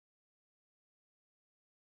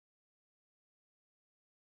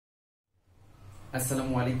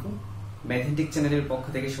আসসালামু আলাইকুম ম্যাথমেটিক চ্যানেলের পক্ষ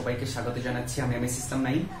থেকে সবাইকে স্বাগত জানাচ্ছি। আমি সিস্টেম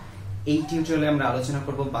 9। এই টিউটোরিয়ালে আমরা আলোচনা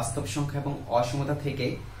করব বাস্তব সংখ্যা এবং অসমতা থেকে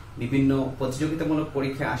বিভিন্ন প্রতিযোগিতামূলক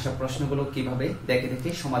পরীক্ষায় আসা প্রশ্নগুলো কিভাবে দেখে দেখে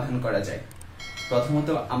সমাধান করা যায়। প্রথমত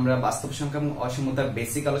আমরা বাস্তব সংখ্যা এবং অসমতার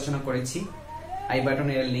বেসিক আলোচনা করেছি। আই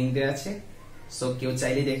বাটনে এর লিংক দেওয়া আছে, সো কেউ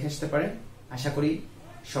চাইলে দেখে আসতে পারে। আশা করি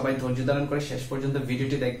সবাই ধৈর্য ধারণ করে শেষ পর্যন্ত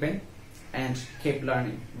ভিডিওটি দেখবেন and keep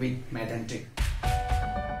learning with mathematics.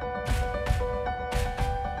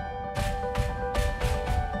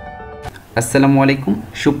 আসসালামু আলাইকুম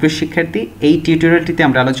সুপ্রিয় শিক্ষার্থী, এই টিউটোরিয়ালটিতে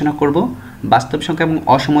আমরা আলোচনা করব বাস্তব সংখ্যা এবং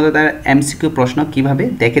অসমতা দ্বারা MCQ প্রশ্ন কিভাবে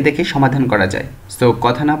দেখে দেখে সমাধান করা যায়। সো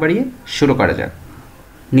কথা না বাড়িয়ে শুরু করা যাক।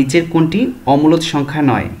 নিচের কোনটি অমূলদ সংখ্যা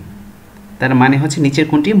নয়? তার মানে হচ্ছে নিচের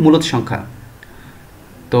কোনটি মূলদ সংখ্যা।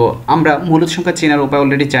 তো আমরা মূলদ সংখ্যা চেনার উপায়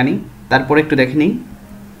অলরেডি জানি, তারপরে একটু দেখে নিই।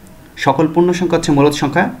 সকল পূর্ণ সংখ্যা হচ্ছে মূলদ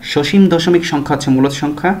সংখ্যা, সসীম দশমিক সংখ্যা হচ্ছে মূলদ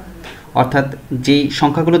সংখ্যা, অর্থাৎ যেই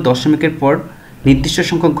সংখ্যাগুলো দশমিকের পর নির্দিষ্ট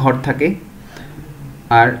সংখ্যক ঘর থাকে।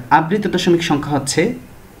 আর আবৃত দশমিক সংখ্যা হচ্ছে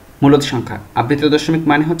মূলদ সংখ্যা। আবৃত দশমিক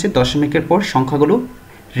মানে হচ্ছে দশমিকের পর সংখ্যাগুলো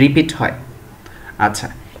রিপিট হয়। আচ্ছা,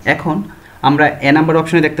 এখন আমরা এ নাম্বার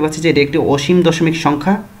অপশনে দেখতে পাচ্ছি যে এটি একটি অসীম দশমিক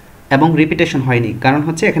সংখ্যা এবং রিপিটেশন হয়নি, কারণ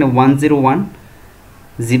হচ্ছে এখানে 101,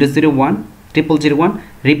 001, 0001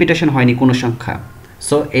 রিপিটেশন হয়নি কোনো সংখ্যা,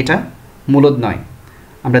 সো এটা মূলদ নয়।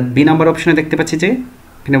 আমরা বি নাম্বার অপশনে দেখতে পাচ্ছি যে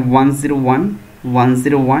এখানে 101,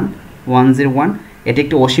 101, 101 এটি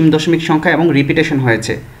একটি অসীম দশমিক সংখ্যা এবং রিপিটেশন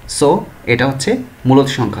হয়েছে, সো এটা হচ্ছে মূলদ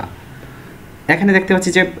সংখ্যা। এখানে দেখতে পাচ্ছি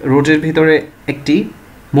যে রুটের ভিতরে একটি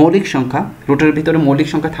মৌলিক সংখ্যা, রুটের ভিতরে মৌলিক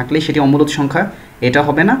সংখ্যা থাকলেই সেটি অমূলদ সংখ্যা, এটা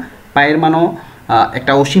হবে না। পায়ের মানও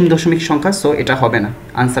একটা অসীম দশমিক সংখ্যা, সো এটা হবে না।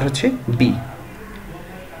 আনসার হচ্ছে বি।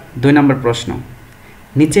 2 নম্বর প্রশ্ন,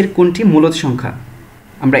 নিচের কোনটি মূলদ সংখ্যা?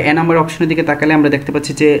 আমরা এ নাম্বার অপশনের দিকে তাকালে আমরা দেখতে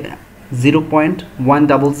পাচ্ছি যে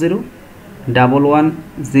 0.100,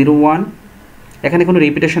 1101, এখানে কোনো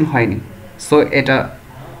রিপিটেশন হয়নি, সো এটা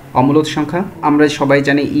অমূলদ সংখ্যা। আমরা সবাই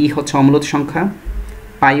জানি ই হচ্ছে অমূলদ সংখ্যা,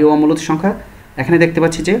 পাইও অমূলদ সংখ্যা। এখানে দেখতে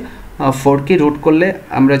পাচ্ছি যে 4কে রুট করলে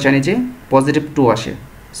আমরা জানি যে +2 আসে,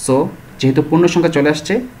 সো যেহেতু পূর্ণ সংখ্যা চলে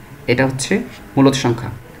আসছে এটা হচ্ছে মূলদ সংখ্যা।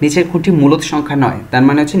 নিচের কোনটি মূলদ সংখ্যা নয়? তার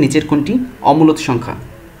মানে হচ্ছে নিচের কোনটি অমূলদ সংখ্যা।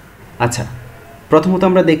 আচ্ছা, প্রথমত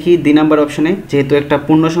আমরা দেখি 2 নাম্বার অপশনে, যেহেতু একটা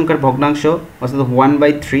পূর্ণ সংখ্যার ভগ্নাংশ অর্থাৎ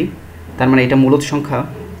 1/3, তার মানে এটা মূলদ সংখ্যা।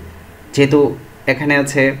 যেহেতু এখানে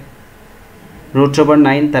আছে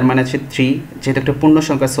 √9, তার মানে আছে 3, যেহেতু একটা পূর্ণ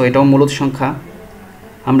সংখ্যা, সো এটাও মূলদ সংখ্যা।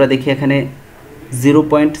 আমরা দেখি এখানে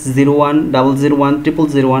 0.01, 001,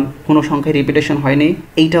 0001 কোনো সংখ্যায় রিপিটেশন হয়নি,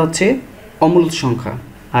 এইটা হচ্ছে অমূলদ সংখ্যা।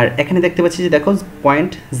 আর এখানে দেখতে পাচ্ছি যে দেখো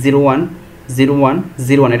 0.01, 01,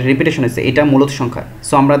 01 এটা রিপিটেশন হয়েছে, এটা মূলদ সংখ্যা,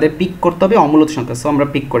 সো আমাদের পিক করতে হবে অমূলদ সংখ্যা, সো আমরা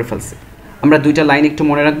পিক করে ফেলছি। আমরা 2টা লাইন একটু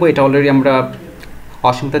মনে রাখবো, এটা অলরেডি আমরা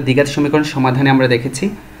অসমতার দ্বিঘাত সমীকরণ সমাধানে আমরা দেখেছি।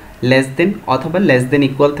 লেস দেন অথবা লেস দেন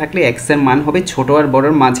ইকুয়াল থাকলে এক্স এর মান হবে ছোট আর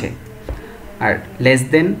বড়র মাঝে, আর লেস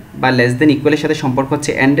দেন বা লেস দেন ইকুয়ালের সাথে সম্পর্ক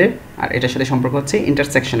হচ্ছে এন্ডের, আর এটার সাথে সম্পর্ক হচ্ছে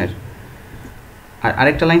ইন্টারসেকশনের। আর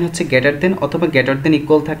আরেকটা লাইন হচ্ছে গ্রেটার দেন অথবা গ্রেটার দেন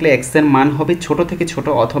ইকুয়াল থাকলে এক্স এর মান হবে ছোট থেকে ছোট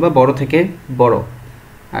অথবা বড় থেকে বড়,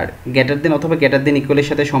 আর গ্রেটার দেন অথবা গ্রেটার দেন ইকুয়ালের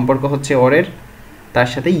সাথে সম্পর্ক হচ্ছে অরের, তার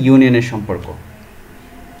সাথে ইউনিয়নের সম্পর্ক।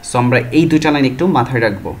 সো আমরা এই 2টা লাইন একটু মাথায়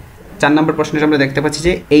রাখবো। 4 নম্বর প্রশ্নটা আমরা দেখতে পাচ্ছি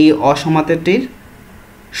যে এই অসমতাটির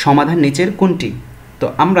সমাধান নিচের কোনটি? তো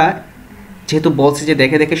আমরা যেহেতু বলছি যে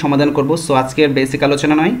দেখে দেখে সমাধান করব, সো আজকের বেসিক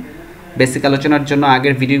আলোচনা নয়, বেসিক আলোচনার জন্য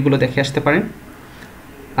আগের ভিডিওগুলো দেখে আসতে পারেন।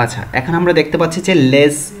 আচ্ছা, এখন আমরা দেখতে পাচ্ছি যে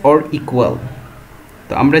লেস অর ইকুয়াল।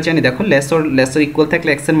 তো আমরা জানি দেখো লেস অর ইকুয়াল থাকলে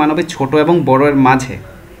এক্স এর মান হবে ছোট এবং বড়ের মাঝে।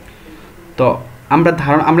 তো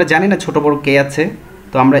আমরা জানি না ছোট বড় কে আছে,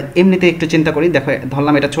 তো আমরা এমনিতে একটু চিন্তা করি। দেখো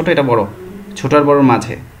ধরলাম এটা ছোট এটা বড়, ছোট আর বড়র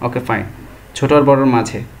মাঝে, ওকে ফাইন, ছোট আর বড়র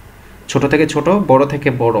মাঝে, ছোট থেকে ছোট, বড় থেকে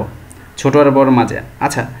বড়, ছোট আর বড়র মাঝে।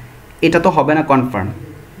 আচ্ছা, এটা তো হবে না কনফার্ম,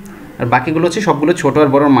 আর বাকিগুলো হচ্ছে সবগুলো ছোট আর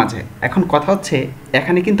বড়র মাঝে। এখন কথা হচ্ছে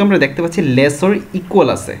এখানে কিন্তু আমরা দেখতে পাচ্ছি লেস অর ইকুয়াল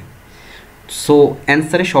আছে, সো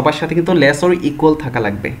অ্যান্সারে সবার সাথে কিন্তু লেস অর ইকুয়াল থাকা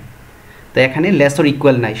লাগবে। তো এখানে লেস অর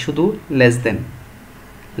ইকুয়াল নাই, শুধু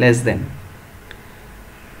লেস দেন।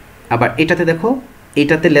 আবার এটাতে দেখো,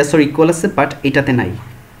 এইটাতে লেস অর ইকুয়াল আছে বাট এটাতে নাই,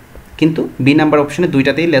 কিন্তু বি নাম্বার অপশনে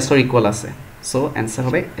 2টাতেই লেস অর ইকুয়াল আছে, সো অ্যান্সার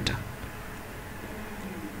হবে এটা।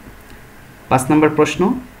 5 নম্বর প্রশ্ন,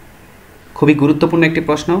 খুবই গুরুত্বপূর্ণ একটি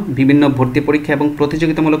প্রশ্ন। বিভিন্ন ভর্তি পরীক্ষা এবং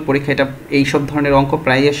প্রতিযোগিতামূলক পরীক্ষা এটা এই সব ধরনের অঙ্ক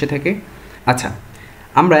প্রায়ই এসে থাকে। আচ্ছা,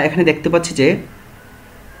 আমরা এখানে দেখতে পাচ্ছি যে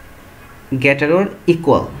গ্রেটার অর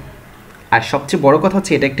ইকুয়াল, আর সবচেয়ে বড় কথা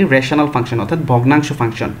হচ্ছে এটা একটি রেশনাল ফাংশন অর্থাৎ ভগ্নাংশ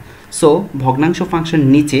ফাংশন। সো ভগ্নাংশ ফাংশন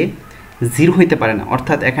নিচে 0 হইতে পারে না,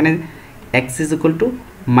 অর্থাৎ এখানে x =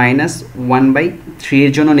 -1/3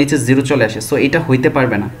 এর জন্য নিচে 0 চলে আসে, সো এটা হইতে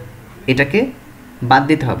পারবে না। এটাকে বাদ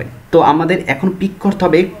দিতে হবে। তো আমাদের এখন পিক করতে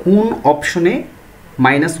হবে কোন অপশনে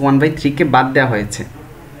 -1/3 বাদ দেওয়া হয়েছে।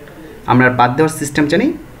 আমরা বাদ দেওয়ার সিস্টেম জানি,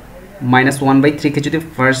 -1/3 যদি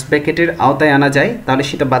ফার্স্ট ব্র্যাকেটের আওতায় আনা যায় তাহলে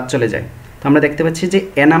সেটা বাদ চলে যায়। তো আমরা দেখতে পাচ্ছি যে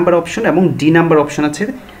এ নাম্বার অপশন এবং ডি নাম্বার অপশন আছে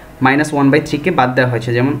 -1/3 বাদ দেওয়া হয়েছে,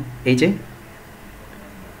 যেমন এই যে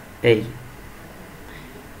এই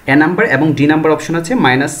এ নাম্বার এবং ডি নাম্বার অপশন আছে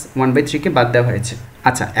 -1/3 বাদ দেওয়া হয়েছে।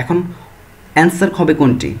 আচ্ছা, এখন অ্যান্সার হবে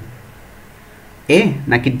কোনটি, এ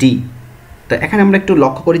নাকি ডি? তো এখানে আমরা একটু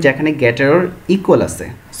লক্ষ্য করি যে এখানে গ্রেটার ইকুয়াল আছে,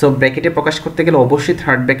 সো ব্র্যাকেটে প্রকাশ করতে গেলে অবশ্যই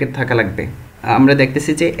থার্ড ব্র্যাকেট থাকা লাগবে। আমরা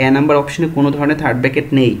দেখতেছি যে এ নাম্বার অপশনে কোনো ধরনের থার্ড ব্র্যাকেট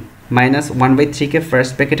নেই, -1/3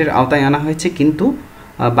 ফার্স্ট ব্র্যাকেটের আওতায় আনা হয়েছে, কিন্তু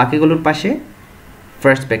বাকিগুলোর পাশে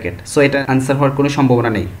ফার্স্ট ব্র্যাকেট, সো এটা আনসার হওয়ার কোনো সম্ভাবনা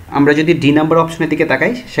নেই। আমরা যদি ডি নাম্বার অপশনের দিকে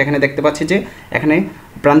তাকাই, সেখানে দেখতে পাচ্ছি যে এখানে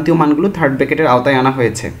প্রান্তীয় মানগুলো থার্ড ব্র্যাকেটের আওতায় আনা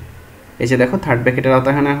হয়েছে। এই যে দেখো, থার্ড ব্র্যাকেটের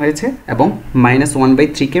আওতায় আনা হয়েছে এবং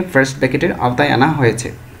 -1/3 ফার্স্ট ব্র্যাকেটের আওতায় আনা হয়েছে,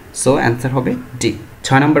 সো অ্যান্সার হবে ডি।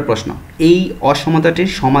 6 নম্বর প্রশ্ন, এই অসমতাটির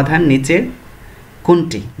সমাধান নিচের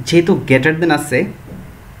কোনটি? যেহেতু গ্রেটার দেন আছে,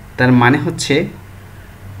 তার মানে হচ্ছে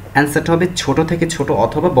অ্যান্সারটা হবে ছোট থেকে ছোট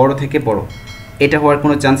অথবা বড় থেকে বড়। এটা হওয়ার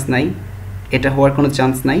কোনো চান্স নাই, এটা হওয়ার কোনো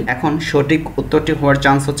চান্স নাই। এখন সঠিক উত্তরটি হওয়ার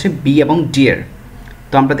চান্স হচ্ছে বি এবং ডি এর।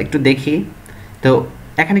 তো আমরা একটু দেখি, তো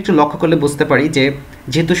এখানে একটু লক্ষ্য করলে বুঝতে পারি যে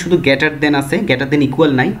যেহেতু শুধু গ্রেটার দেন আছে, গ্রেটার দেন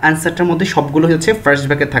ইকুয়াল নাই, আনসারটার মধ্যে সবগুলো হচ্ছে ফার্স্ট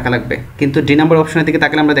ব্র্যাকেট থাকা লাগবে, কিন্তু ডি নাম্বার অপশনের দিকে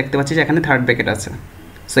তাকালে আমরা দেখতে পাচ্ছি যে এখানে থার্ড ব্র্যাকেট আছে,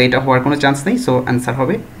 সো এটা হওয়ার কোনো চান্স নেই, সো অ্যান্সার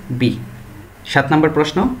হবে বি। 7 নম্বর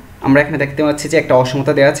প্রশ্ন, আমরা এখানে দেখতে পাচ্ছি যে একটা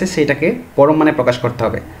অসমতা দেওয়া আছে, সেইটাকে পরম মানে প্রকাশ করতে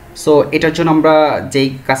হবে। সো এটার জন্য আমরা যেই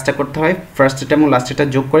কাজটা করতে হয়, ফার্স্টটা এবং লাস্টেরটা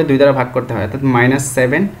যোগ করে 2 দ্বারা ভাগ করতে হয়, অর্থাৎ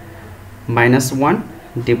 -7 -1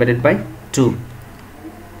 / 2,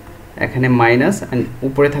 এখানে মাইনাস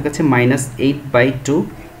উপরে থাকছে -8/2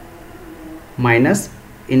 মাইনাস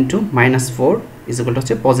ইন্টু -4 ইকুয়াল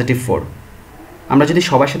হচ্ছে +4। আমরা যদি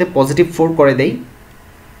সবার সাথে +4 করে দেই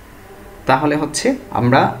তাহলে হচ্ছে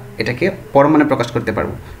আমরা এটাকে পরমাণে প্রকাশ করতে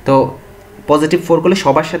পারবো। তো +4 করলে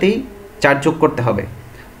সবার সাথেই 4 যোগ করতে হবে,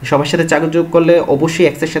 সবার সাথে 4 যোগ করলে অবশ্যই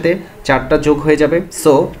x এর সাথে 4টা যোগ হয়ে যাবে,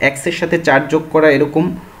 সো x এর সাথে 4 যোগ করা এরকম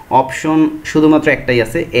অপশন শুধুমাত্র একটাই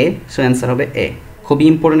আছে, এ, সো অ্যান্সার হবে এ। খুবই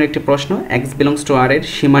ইম্পর্টেন্ট একটি প্রশ্ন, x বিলংস টু r এর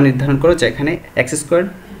সীমা নির্ধারণ করো, যেখানে x²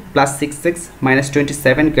 + 6x -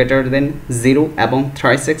 27 > 0 এবং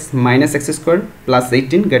 3x - x² +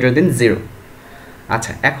 18 > 0।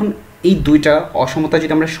 আচ্ছা, এখন এই দুইটা অসমতা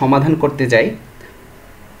যদি আমরা সমাধান করতে যাই,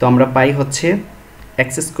 তো আমরা পাই হচ্ছে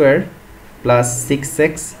x² +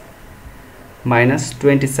 6x -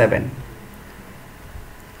 27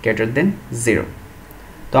 > 0।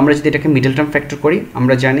 তো আমরা যদি এটাকে মিডল টার্ম ফ্যাক্টর করি,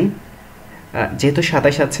 আমরা জানি যেহেতু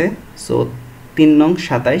 27 আছে, সো 3 নং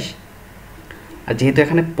 27, আর যেহেতু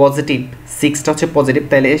এখানে পজিটিভ 6টা হচ্ছে পজিটিভ,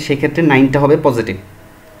 তাহলে সেক্ষেত্রে 9টা হবে পজিটিভ,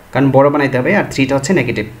 কারণ বড় বানাইতে হবে, আর 3টা হচ্ছে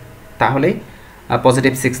নেগেটিভ, তাহলে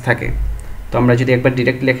 +6 থাকে। তো আমরা যদি একবার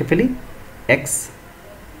ডিরেক্ট লিখে ফেলি x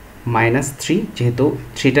 - 3, যেহেতু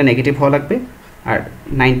 3টা নেগেটিভ হওয়া লাগবে আর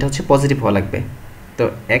 9টা হচ্ছে পজিটিভ হওয়া লাগবে, তো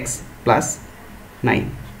x + 9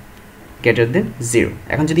 > 0।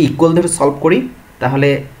 এখন যদি ইকুয়াল ধরে সলভ করি, তাহলে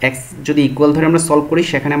x যদি ইকুয়াল ধরে আমরা সলভ করি,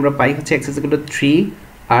 সেখানে আমরা পাই হচ্ছে x = 3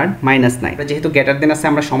 আর -9। যেহেতু গ্রেটার দেন আছে,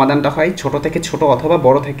 আমরা সমাধানটা হয় ছোট থেকে ছোট অথবা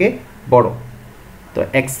বড় থেকে বড়। তো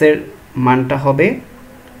x এর মানটা হবে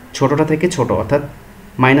ছোটটা থেকে ছোট, অর্থাৎ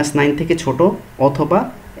 -9 থেকে ছোট, অথবা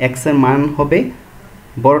x এর মান হবে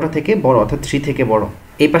বড়টা থেকে বড়, অর্থাৎ 3 থেকে বড়।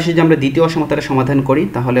 এই পাশে যদি আমরা দ্বিতীয় অসমতাটা সমাধান করি,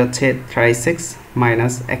 তাহলে হচ্ছে 3x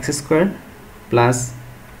 - x² +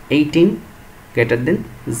 18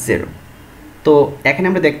 > 0। তো এখানে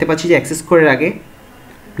আমরা দেখতে পাচ্ছি যে x² এর আগে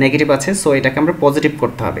নেগেটিভ আছে, সো এটাকে আমরা পজিটিভ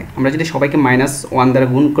করতে হবে। আমরা যদি সবাইকে -1 দ্বারা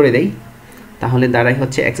গুণ করে দেই, তাহলে দ্বারাই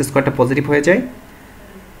হচ্ছে x² পজিটিভ হয়ে যায়,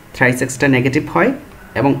 3x নেগেটিভ হয়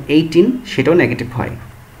এবং 18 সেটাও নেগেটিভ হয়।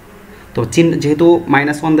 তো যেহেতু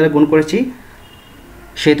 -1 দ্বারা গুণ করেছি,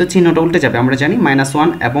 সেহেতু চিহ্নটা উল্টে যাবে। আমরা জানি -1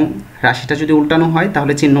 এবং রাশিটা যদি উল্টানো হয়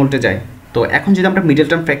তাহলে চিহ্ন উল্টে যায়। তো এখন যদি আমরা মিডল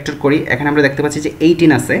টার্ম ফ্যাক্টর করি, এখানে আমরা দেখতে পাচ্ছি যে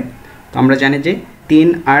 18 আছে, তো আমরা জানি যে 3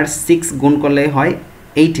 আর 6 গুণ করলে হয়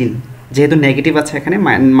 18, যেহেতু নেগেটিভ আছে এখানে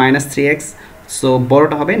 -3x, সো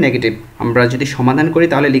বড়টা হবে নেগেটিভ। আমরা যদি সমাধান করি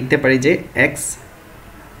তাহলে লিখতে পারি যে x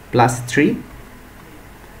 + 3,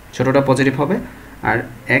 ছোটোটা পজিটিভ হবে, আর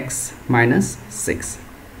x - 6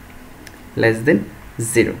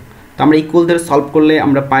 <0। তো আমরা ইকুয়াল ধরে সলভ করলে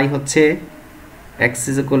আমরা পাই হচ্ছে x =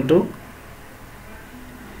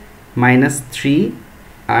 -3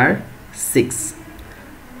 আর 6,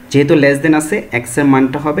 যেহেতু লেস দেন আছে, x এর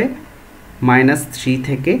মানটা হবে -3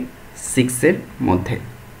 থেকে 6 এর মধ্যে,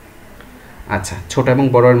 আচ্ছা, ছোট এবং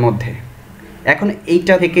বড় এর মধ্যে। এখন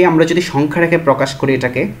এইটা থেকে আমরা যদি সংখ্যা রেখে প্রকাশ করি,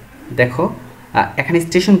 এটাকে দেখো এখানে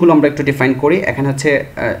স্টেশনগুলো আমরা একটু ডিফাইন করি। এখানে হচ্ছে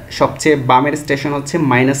সবচেয়ে বামের স্টেশন হচ্ছে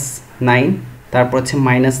 -9, তারপর হচ্ছে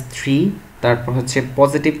 -3, তারপর হচ্ছে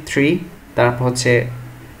 +3, তারপর হচ্ছে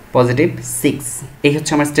 +6। এই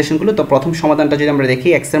হচ্ছে আমার স্টেশনগুলো। তো প্রথম সমাধানটা যদি আমরা দেখি,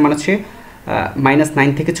 এক্স এর মান হচ্ছে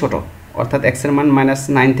 -9 থেকে ছোট, অর্থাৎ এক্স এর মান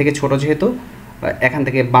 -9 থেকে ছোট, যেহেতু এখান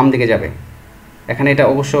থেকে বাম দিকে যাবে। এখানে এটা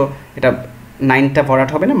অবশ্য এটা 9টা ভরাট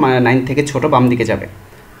হবে না, 9 থেকে ছোট, বাম দিকে যাবে।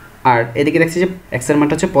 আর এদিকে দেখছি যে এক্স এর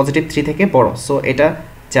মানটা হচ্ছে +3 থেকে বড়, সো এটা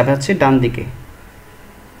যাবে হচ্ছে ডান দিকে।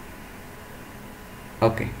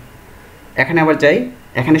 ওকে, এখানে আবার যাই।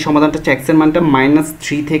 এখানে সমাধানটা হচ্ছে এক্স এর মানটা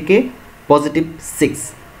 -3 থেকে +6,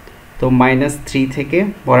 তো -3 থেকে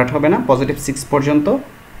ভরাট হবে না, +6 পর্যন্ত।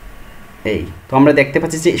 এই তো আমরা দেখতে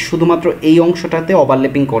পাচ্ছি যে শুধুমাত্র এই অংশটাতে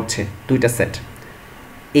ওভারল্যাপিং করছে দুইটা সেট।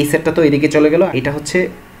 এই সেটটা তো এদিকে চলে গেল, এটা হচ্ছে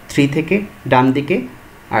 3 থেকে ডান দিকে।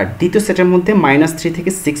 আর দ্বিতীয় সেটের মধ্যে -3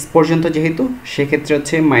 থেকে 6 পর্যন্ত, যেহেতু সেক্ষেত্রে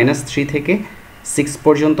হচ্ছে -3 থেকে 6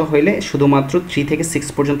 পর্যন্ত হইলে শুধুমাত্র 3 থেকে 6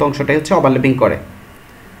 পর্যন্ত অংশটাই হচ্ছে ওভারল্যাপিং করে।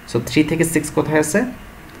 সো 3 থেকে 6 কোথায় আছে?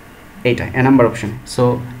 এইটা এ নাম্বার অপশন। সো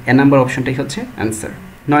এ নাম্বার অপশনটাই হচ্ছে অ্যান্সার।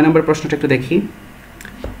 9 নম্বর প্রশ্নটা একটু দেখি।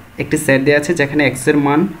 একটি সেট দেওয়া আছে যেখানে এক্স এর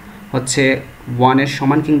মান হচ্ছে 1 এর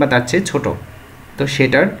সমান কিংবা তার চেয়ে ছোট, তো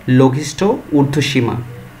সেটার লঘিষ্ঠ ঊর্ধ্বসীমা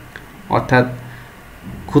অর্থাৎ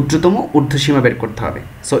ক্ষুদ্রতম ঊর্ধ্বসীমা বের করতে হবে।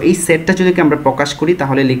 সো এই সেটটা যদি আমরা প্রকাশ করি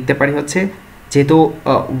তাহলে লিখতে পারি হচ্ছে, যেহেতু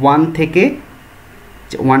 1 থেকে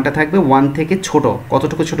 1টা থাকবে 1 থেকে ছোট,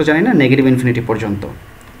 কতটুকু ছোট জানি না, -ইনফিনিটি পর্যন্ত।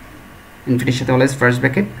 ইনফিনিটির সাথে অলওয়েজ ফার্স্ট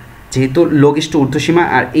ব্র্যাকেট, যেহেতু লঘিষ্ঠ ঊর্ধ্বসীমা।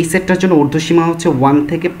 আর এই সেটটার জন্য ঊর্ধ্বসীমা হচ্ছে 1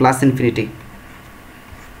 থেকে +ইনফিনিটি,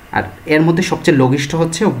 আর এর মধ্যে সবচেয়ে লঘিষ্ঠ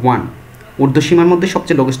হচ্ছে 1। ঊর্ধ্বসীমার মধ্যে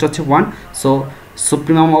সবচেয়ে লঘিষ্ঠ হচ্ছে 1, সো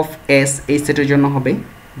সুপ্রিমাম অফ এস এই সেটের জন্য হবে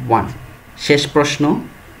 1। শেষ প্রশ্ন,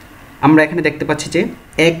 আমরা এখানে দেখতে পাচ্ছি যে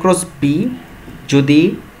a × b, যদি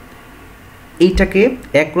এইটাকে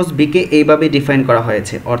a × b কে এইভাবে ডিফাইন করা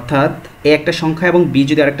হয়েছে, অর্থাৎ a একটা সংখ্যা এবং b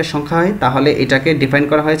যদি আরেকটা সংখ্যা হয়, তাহলে এটাকে ডিফাইন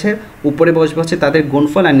করা হয়েছে উপরে বসবে হচ্ছে তাদের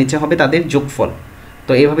গুণফল আর নিচে হবে তাদের যোগফল।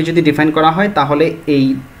 তো এইভাবে যদি ডিফাইন করা হয় তাহলে এই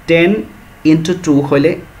 10 × 2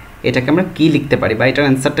 হলে এটাকে আমরা কি লিখতে পারি বা এটার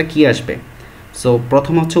অ্যান্সারটা কি আসবে? সো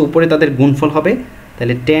প্রথম হচ্ছে উপরে তাদের গুণফল হবে,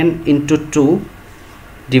 তাহলে 10 × 2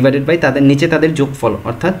 ডিভাইডেড বাই তাদের নিচে তাদের যোগফল,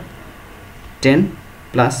 অর্থাৎ 10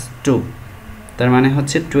 + 2, তার মানে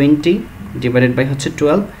হচ্ছে 20 ডিভাইডেড বাই হচ্ছে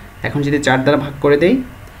 12। এখন যদি 4 দ্বারা ভাগ করে দেই,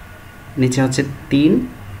 নিচে হচ্ছে 3,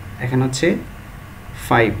 এখানে হচ্ছে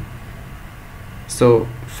 5, সো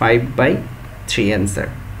 5/3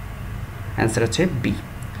 অ্যান্সার হচ্ছে বি।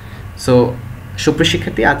 সো সুপ্রিয়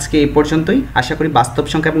শিক্ষার্থী, আজকে এই পর্যন্তই। আশা করি বাস্তব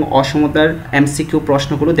সংখ্যা এবং অসমতার MCQ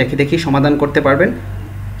প্রশ্নগুলো দেখে সমাধান করতে পারবেন।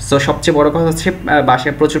 সো সবচেয়ে বড় কথা হচ্ছে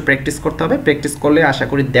বাসায় প্রচুর প্র্যাকটিস করতে হবে। প্র্যাকটিস করলে আশা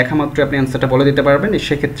করি দেখা মাত্র আপনি অ্যান্সারটা বলে দিতে পারবেন।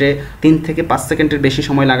 সেক্ষেত্রে 3 থেকে 5 সেকেন্ডের বেশি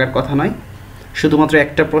সময় লাগার কথা নয়। শুধুমাত্র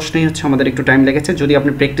একটা প্রশ্নই হচ্ছে আমাদের একটু টাইম লেগেছে। যদি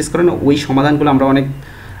আপনি প্র্যাকটিস করেন, ওই সমাধানগুলো আমরা অনেক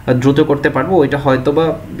দ্রুত করতে পারবো। ওইটা হয়তো বা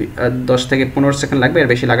 10 থেকে 15 সেকেন্ড লাগবে, এর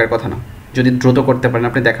বেশি লাগার কথা না। যদি দ্রুত করতে পারেন,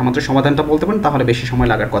 আপনি দেখা মাত্র সমাধানটা বলতে পারেন, তাহলে বেশি সময়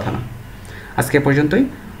লাগার কথা না। আজকে পর্যন্তই,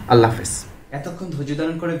 আল্লাহ হাফেজ। এতক্ষণ ধৈর্য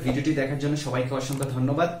ধারণ করে ভিডিওটি দেখার জন্য সবাইকে অসংখ্য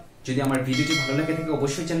ধন্যবাদ। যদি আমার ভিডিওটি ভালো লাগে থাকে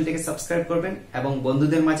অবশ্যই চ্যানেলটিকে সাবস্ক্রাইব করবেন এবং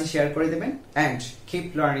বন্ধুদের মাঝে শেয়ার করে দেবেন। And keep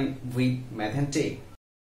learning with math and take.